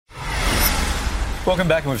Welcome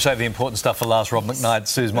back, and we've saved the important stuff for last. Rob McKnight,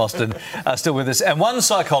 Suze Mostyn still with us. And one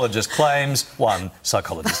psychologist claims that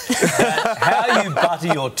how you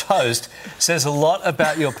butter your toast says a lot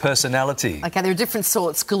about your personality. OK, there are different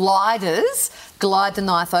sorts. Gliders glide the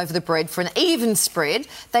knife over the bread for an even spread.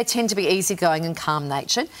 They tend to be easygoing and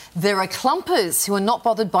calm-natured. There are clumpers who are not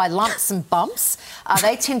bothered by lumps and bumps.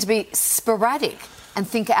 They tend to be sporadic and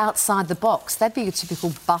think outside the box. That'd be a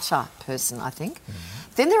typical butter person, I think.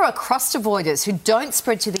 Then there are crust avoiders who don't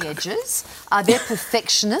spread to the edges. They're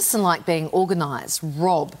perfectionists and like being organised.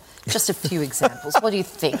 Rob, just a few examples. What do you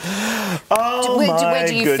think? Where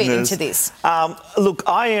do you fit into this? Look,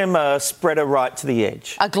 I am a spreader right to the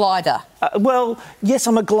edge. A glider? Well, yes,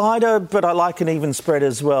 I'm a glider, but I like an even spread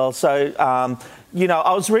as well. So,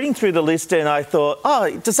 I was reading through the list and I thought,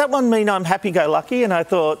 does that one mean I'm happy-go-lucky? And I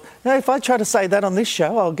thought, if I try to say that on this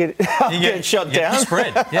show, I'll get shot down.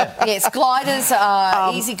 Spread, yeah. Yes, gliders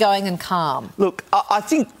are easygoing and calm. Look, I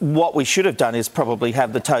think what we should have done is probably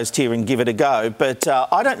have the toast here and give it a go. But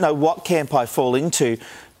I don't know what camp I fall into.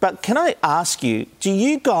 But can I ask you, do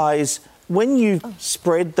you guys, when you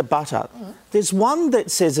spread the butter, there's one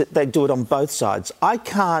that says that they do it on both sides. I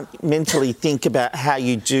can't mentally think about how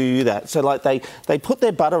you do that. So, like, they put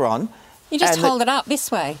their butter on. You just hold it up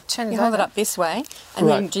this way. You hold it up this way, and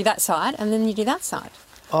then you do that side, and then you do that side.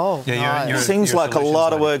 Oh, yeah, seems like a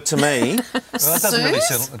lot of work to me. Well, it's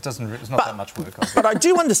not that much work. But I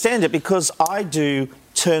do understand it because I do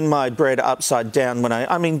turn my bread upside down when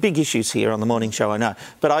I mean, big issues here on the morning show, I know.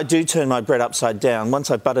 But I do turn my bread upside down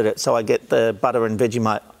once I've buttered it so I get the butter and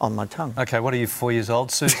Vegemite on my tongue. OK, what are you, 4 years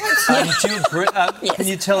old, Suze? Yes. Can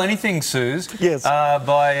you tell anything, Suze? Yes.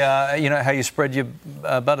 By how you spread your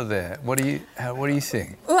butter there? What do you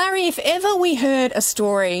think? Larry, if ever we heard a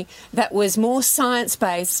story that was more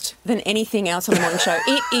science-based than anything else on the morning show,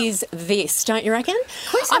 it is this, don't you reckon?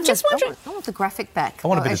 I'm just wondering. I want the graphic back. I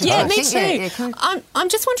want a bit of Yeah, toast. me too. I'm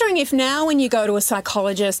just wondering if now when you go to a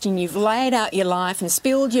psychologist and you've laid out your life and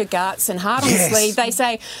spilled your guts and heart on the sleeve, they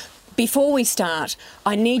say, before we start,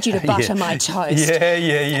 I need you to butter my toast.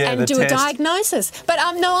 Yeah. And do a diagnosis. But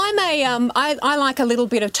no, I like a little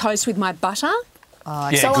bit of toast with my butter.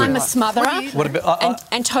 So I'm a smotherer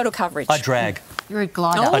and total coverage. I drag. You're a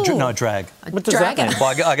glider. I drag. What does that mean?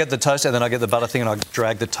 Well, I get the toast and then I get the butter thing and I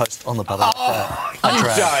drag the toast on the butter. I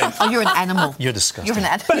drag. Oh, you're an animal. You're disgusting. You're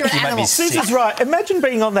an animal. Suze is right. Imagine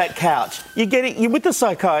being on that couch. You're with the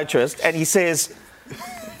psychiatrist and he says,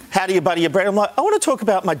 how do you butter your bread? I'm like, I want to talk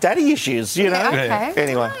about my daddy issues, you know? Okay.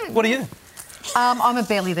 Anyway. What are you? I'm a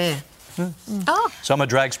barely there. So I'm a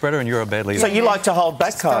drag spreader and you're a bad leader. So you like to hold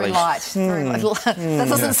back, Kylie? Very light. That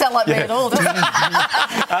doesn't sound like me at all, does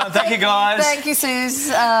it? Thank you, guys. Thank you,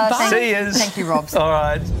 Suze. See you. Thank you, Rob. All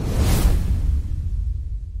right.